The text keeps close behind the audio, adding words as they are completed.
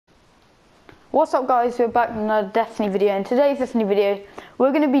What's up guys, we're back with another Destiny video. In today's Destiny video,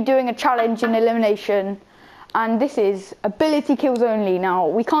 we're going to be doing a challenge in elimination. And this is ability kills only. Now,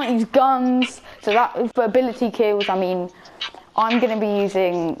 we can't use guns, so that for ability kills, I mean, I'm going to be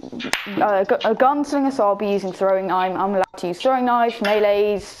using a gunslinger, so I'll be using throwing knife. I'm allowed to use throwing knife,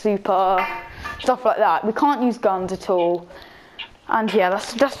 melees, super, stuff like that. We can't use guns at all. And yeah,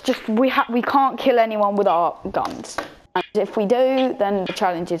 that's just, we can't kill anyone with our guns. And if we do, then the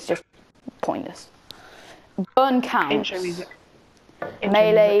challenge is just pointless. Burn counts. Intro music.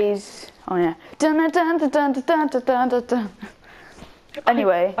 Melees. Oh yeah. Dun, dun, dun, dun, dun, dun, dun, dun, dun.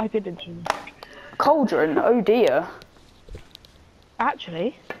 Anyway. I did intro music. Cauldron. Oh dear.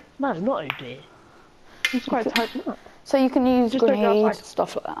 Actually, no, not oh dear. It's quite tight up. So you can use Just grenades,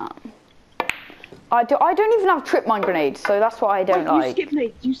 stuff like that. I don't even have trip mine grenades, so that's what I don't like. You skip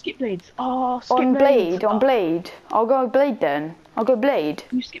blades. You skip blades. Oh, skip on blades. blade. On blade. I'll go blade then. I'll go blade.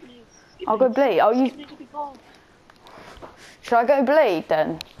 You skip blades. I'll go blade. I'll use. Should I go blade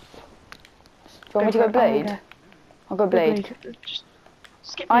then? Do you want me to go blade? Okay. I'll go blade. Just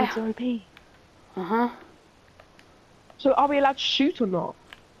skip blades are OP. So are we allowed to shoot or not?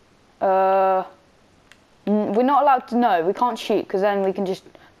 We're not allowed to. No, we can't shoot because then we can just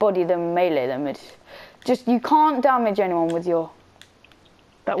body them, and melee them. It's just you can't damage anyone with your.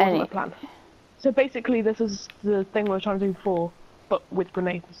 That wasn't my plan. So basically, this is the thing we were trying to do before, but with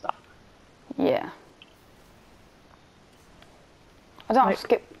grenades and stuff. Yeah. I don't have to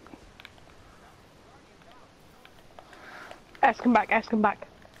skip. S, come back. S, come back.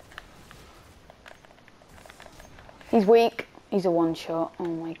 He's weak. He's a one shot. Oh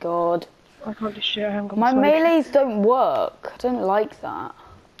my god. I can't do shit. I haven't got my smoke. melees don't work. I don't like that.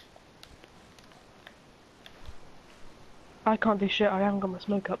 I can't do shit. I haven't got my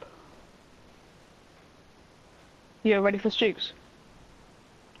smoke up. You ready for Stukes?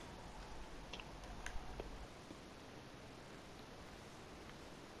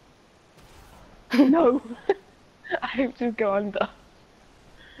 No! I hope to go under.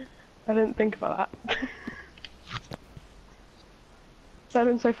 I didn't think about that. That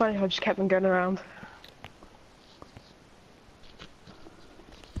would been so funny how I just kept them going around.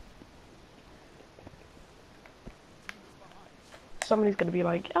 Somebody's gonna be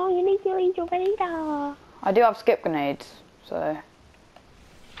like, oh, you need to read your radar. I do have skip grenades, so.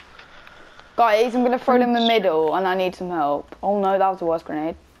 Guys, I'm gonna throw them in the middle and I need some help. Oh no, that was the worst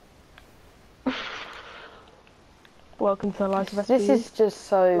grenade. Welcome to the life of SVB. This is just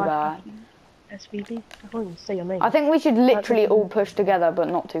so bad. SVB? I can't even say your name. I think we should literally all push together, but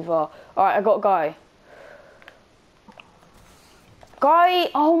not too far. Alright, I got a guy. Guy!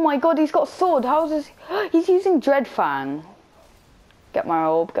 Oh my god, he's got a sword. How is this? He's using Dread Fan. Get my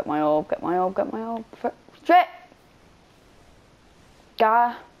orb, get my orb, get my orb, get my orb. Straight!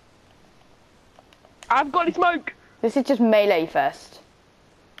 Guy. I've got any smoke! This is just melee fest.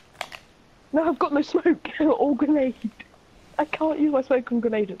 No, I've got no smoke. All grenade. I can't use my smoke on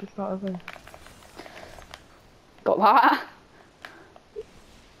grenade at the start of the thing. Got that?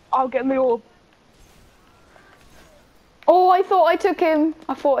 I'll get in the orb. Oh, I thought I took him.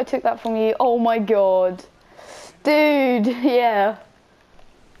 I thought I took that from you. Oh my god. Dude, yeah.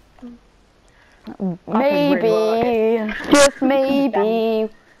 Maybe, really just maybe,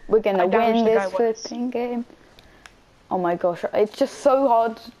 we're gonna win this flipping game. Oh my gosh, it's just so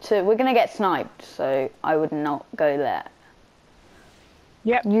hard to. We're gonna get sniped, so I would not go there.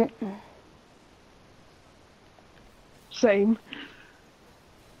 Yep. Same.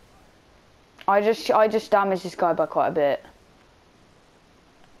 I just damaged this guy by quite a bit.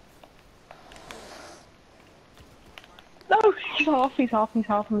 No, he's half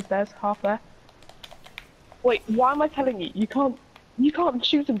on the stairs, half there. Wait, why am I telling you? You can't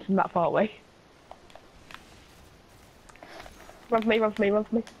shoot him from that far away. Run for me, run for me, run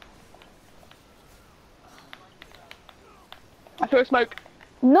for me. I throw smoke.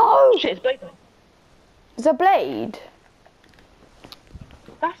 No! Shit, it's blade. It's a blade.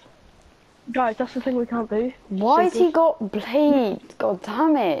 Guys, that's the thing we can't do. Why has he got blade? God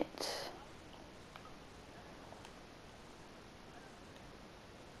damn it.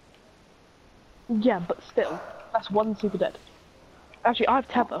 Yeah, but still, that's one super dead. Actually, I have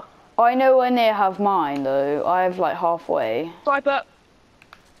tether. I nowhere near have mine though. I have like halfway. Sniper!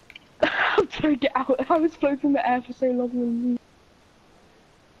 I'm trying to get out. I was floating in the air for so long.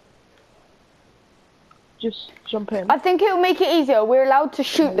 Just jump in. I think it'll make it easier. We're allowed to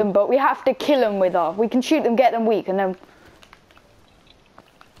shoot them, but we have to kill them with our. We can shoot them, get them weak, and then.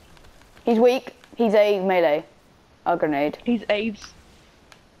 He's weak. He's a melee. A grenade. He's AIDS.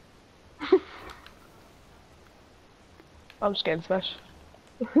 I'm just getting smashed.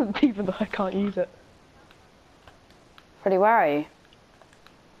 Even though I can't use it. Freddie, where are you?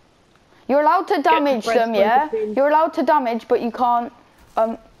 You're allowed to damage them, yeah? You're allowed to damage, but you can't...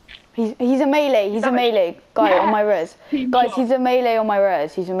 He's a melee. He's a melee guy on my res. Guys, he's a melee on my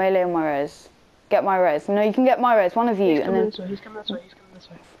res. He's a melee on my res. Get my res. No, you can get my res. One of you. He's coming this way. He's coming this way. He's coming this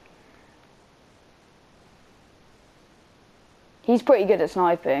way. He's pretty good at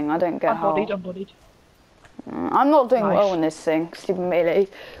sniping. I don't get how. I'm bodied. I'm not doing well in this thing, stupid melee.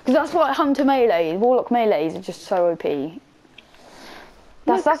 Because that's what Hunter melee, Warlock melees are just so OP.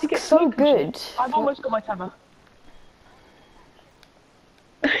 That's so good. I've almost got my tether.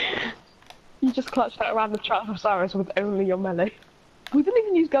 You just clutched that around the Traposaurus with only your melee. We didn't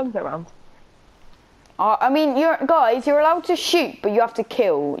even use guns that round. I mean, guys, you're allowed to shoot, but you have to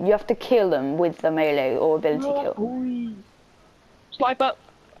kill. You have to kill them with the melee or ability kill. Boy. Sniper.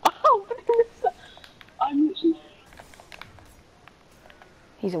 Oh, I'm literally...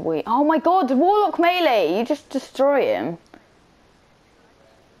 He's a weak. Oh my god, Warlock melee! You just destroy him.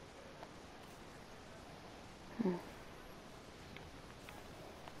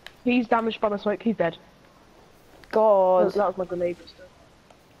 He's damaged by my smoke. He's dead. God. That was my grenade.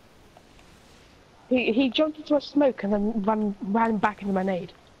 He jumped into a smoke and then ran back into my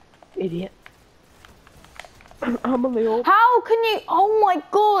nade. Idiot. I'm on the orb. How can you? Oh my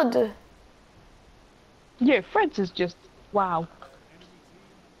god. Yeah, Fred's is just wow.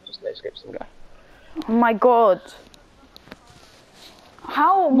 Just no script some guy. Oh my god.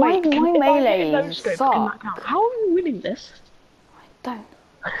 How my melee suck. How are you winning this? I don't.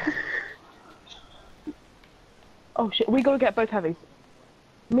 Oh shit, we gotta get both heavies.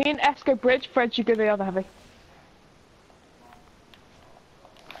 Me and S go bridge, Fred you go the other heavy.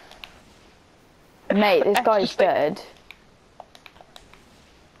 Mate, this guy's dead.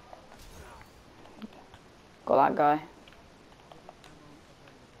 Got that guy.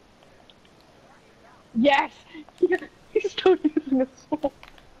 Yes! He's still using a sword.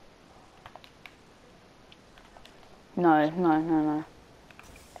 No.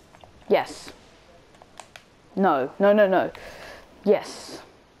 Yes. No. Yes.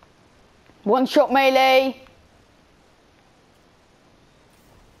 One shot melee.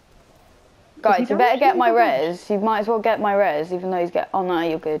 Guys, you better get my res. You might as well get my res, even though he's oh no,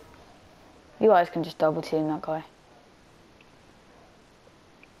 you're good. You guys can just double team that guy.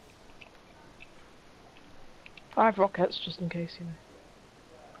 I have rockets just in case, you know.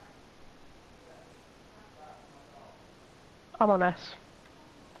 I'm on S.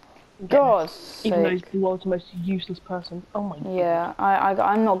 God, even though he's the world's most useless person. Oh my god. Yeah,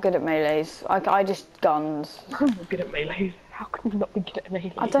 I'm not good at melees. I just guns. I'm not good at melees. How can you not be good at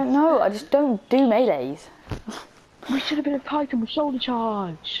melees? I don't know. I just don't do melees. We should have been a Titan with shoulder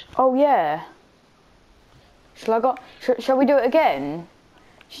charge. Oh yeah. Shall we do it again?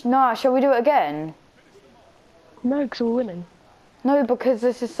 Nah, shall we do it again? No, because we're winning. No, because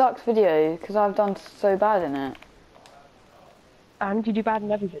this is sucks video. Because I've done so bad in it. And you do bad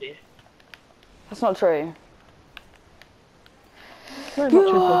in every video. That's not true. No,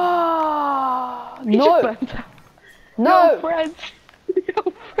 not true. No. No. Yo, friends.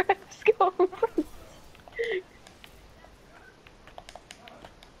 Yo, friends. Go on, friends.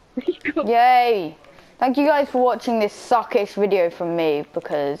 Yay. Thank you guys for watching this suckish video from me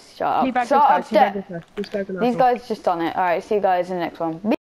because shut up. These guys just done it. Alright, see you guys in the next one.